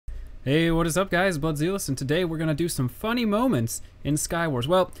Hey, what is up guys? BloodZelos, and today we're gonna do some funny moments in Skywars.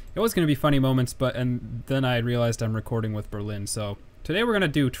 Well, it was gonna be funny moments, and then I realized I'm recording with Berlin, so today we're gonna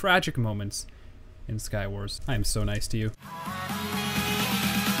do tragic moments in Skywars. I am so nice to you.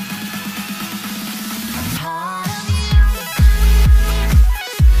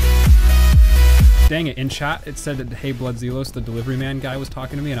 Dang it, in chat it said that, hey BloodZelos, the delivery man guy was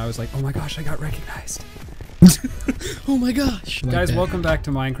talking to me, and I was like, oh my gosh, I got recognized. Oh my gosh. Guys, welcome back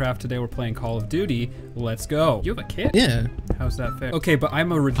to Minecraft. Today we're playing Call of Duty. Let's go. You have a kit? Yeah. How's that fair? Okay, but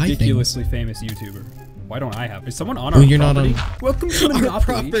I'm a ridiculously famous YouTuber. Why don't I have? Is someone on our you're property? Not on Welcome to Monopoly. our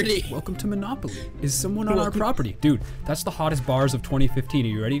property. Welcome to Monopoly. Is someone on our property? Dude, that's the hottest bars of 2015. Are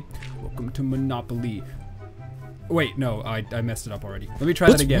you ready? Welcome to Monopoly. Wait, no, I messed it up already. Let me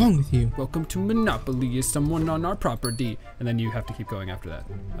try that again. What's wrong with you? Welcome to Monopoly. Is someone on our property? And then you have to keep going after that.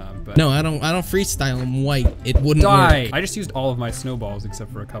 But no, I don't freestyle. I'm white. It wouldn't die. work. I just used all of my snowballs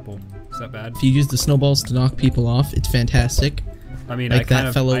except for a couple. Is that bad? If you use the snowballs to knock people off, it's fantastic. I mean, like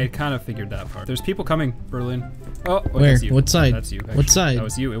I kind of figured that part. There's people coming, Berlin. Oh, where? That's you. What side? That's you. Actually. What side? That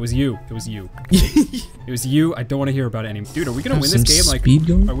was you. It was you. It was you. It was you. I don't want to hear about it anymore. Dude, are we gonna win this game? Like,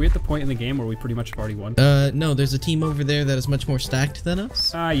 are we at the point in the game where we pretty much have already won? No. There's a team over there that is much more stacked than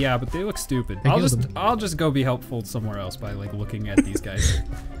us. Yeah, but they look stupid. I'll just go be helpful somewhere else by like looking at these guys.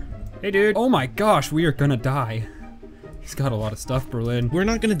 Hey, dude. Oh my gosh, we are gonna die. He's got a lot of stuff, Berlin. We're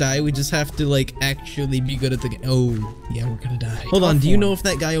not gonna die. We just have to like actually be good at the game. Oh, yeah, we're gonna die. Hold on. Do you know if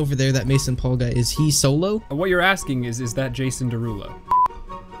that guy over there, that Mason Paul guy, is he solo? What you're asking is that Jason Derulo?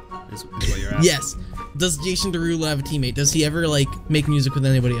 Is what you're asking. Yes. Does Jason Derulo have a teammate? Does he ever like make music with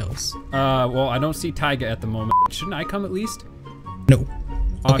anybody else? Well, I don't see Tyga at the moment. Shouldn't I come at least? No.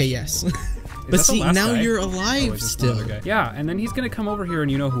 Okay, yes. But see, now you're alive still. Yeah, and then he's gonna come over here, and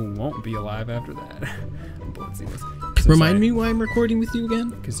you know who won't be alive after that? Remind me why I'm recording with you again?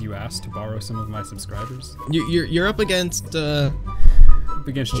 Because you asked to borrow some of my subscribers. You're up against G.I.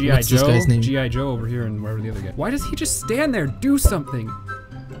 Joe. G.I. Joe over here, and wherever the other guy. Why does he just stand there? Do something.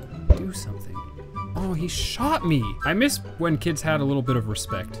 Do something. Oh, he shot me. I miss when kids had a little bit of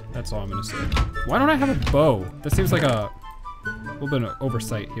respect. That's all I'm gonna say. Why don't I have a bow? That seems like a little bit of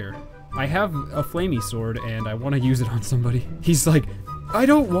oversight here. I have a flamey sword, and I want to use it on somebody. He's like, I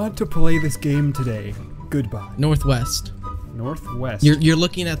don't want to play this game today. Goodbye. Northwest. Northwest. You're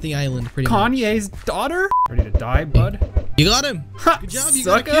looking at the island pretty much. Kanye's daughter? Ready to die, bud? You got him. Ha, good job, you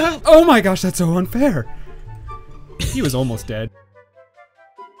sucker. got him. Oh my gosh, that's so unfair. He was almost dead.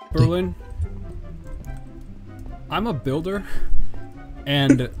 Berlin, I'm a builder,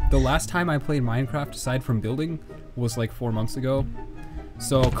 and the last time I played Minecraft aside from building was like 4 months ago.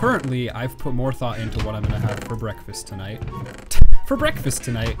 So currently, I've put more thought into what I'm gonna have for breakfast tonight. For breakfast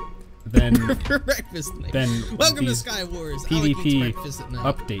tonight. Then welcome to Sky Wars. PvP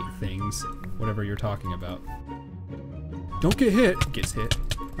update things, whatever you're talking about. Don't get hit. Gets hit.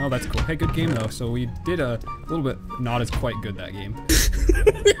 Oh, that's cool. Hey, good game though. So we did a little bit not as quite good that game.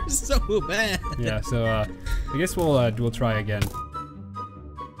 We're so bad. Yeah. So I guess we'll try again.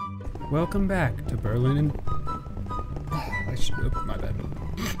 Welcome back to Berlin and my bad.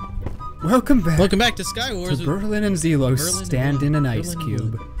 Welcome back. Welcome back to Sky Wars. To Berlin and Zelos stand in an ice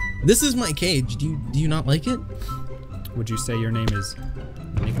cube. This is my cage. Do you not like it? Would you say your name is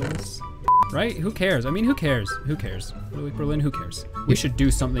Nicholas? Right? Who cares? I mean, who cares? Who cares? Really, Berlin, who cares? We should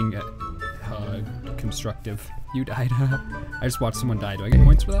do something constructive. You died. I just watched someone die. Do I get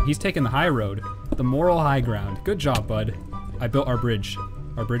points for that? He's taking the high road. The moral high ground. Good job, bud. I built our bridge.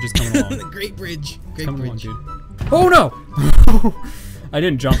 Our bridge is coming along. Great bridge. Great coming bridge. Along, dude. Oh no! I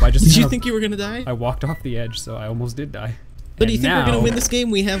didn't jump. I just Did you think you were gonna die? I walked off the edge, so I almost did die. But do you think we're gonna win this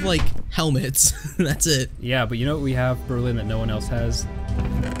game? We have like helmets. That's it. Yeah, but you know what we have, Berlin, that no one else has?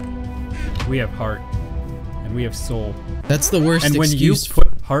 We have heart. And we have soul. That's the worst And when excuse. you put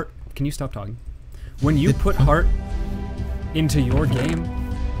heart, can you stop talking? When you put heart into your game,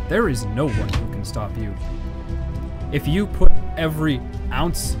 there is no one who can stop you. If you put every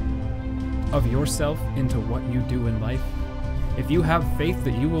ounce of yourself into what you do in life, if you have faith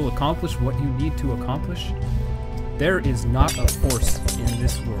that you will accomplish what you need to accomplish, there is not a force in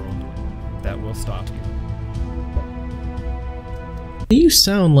this world that will stop you. You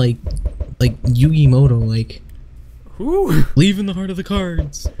sound like Yugi Moto, like who? Leaving the heart of the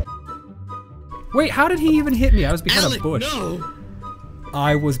cards. Wait, how did he even hit me? I was behind a bush. No.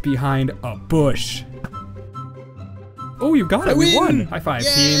 I was behind a bush. Oh, you got it. We won. High five,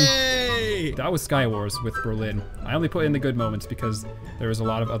 team. way. That was Sky Wars with Berlin. I only put in the good moments because there was a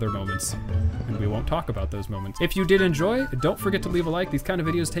lot of other moments, and we won't talk about those moments. If you did enjoy, don't forget to leave a like. These kind of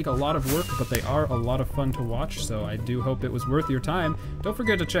videos take a lot of work, but they are a lot of fun to watch, so I do hope it was worth your time. Don't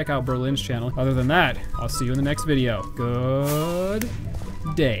forget to check out Berlin's channel. Other than that, I'll see you in the next video. Good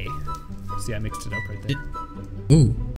day. See, I mixed it up right there. Ooh.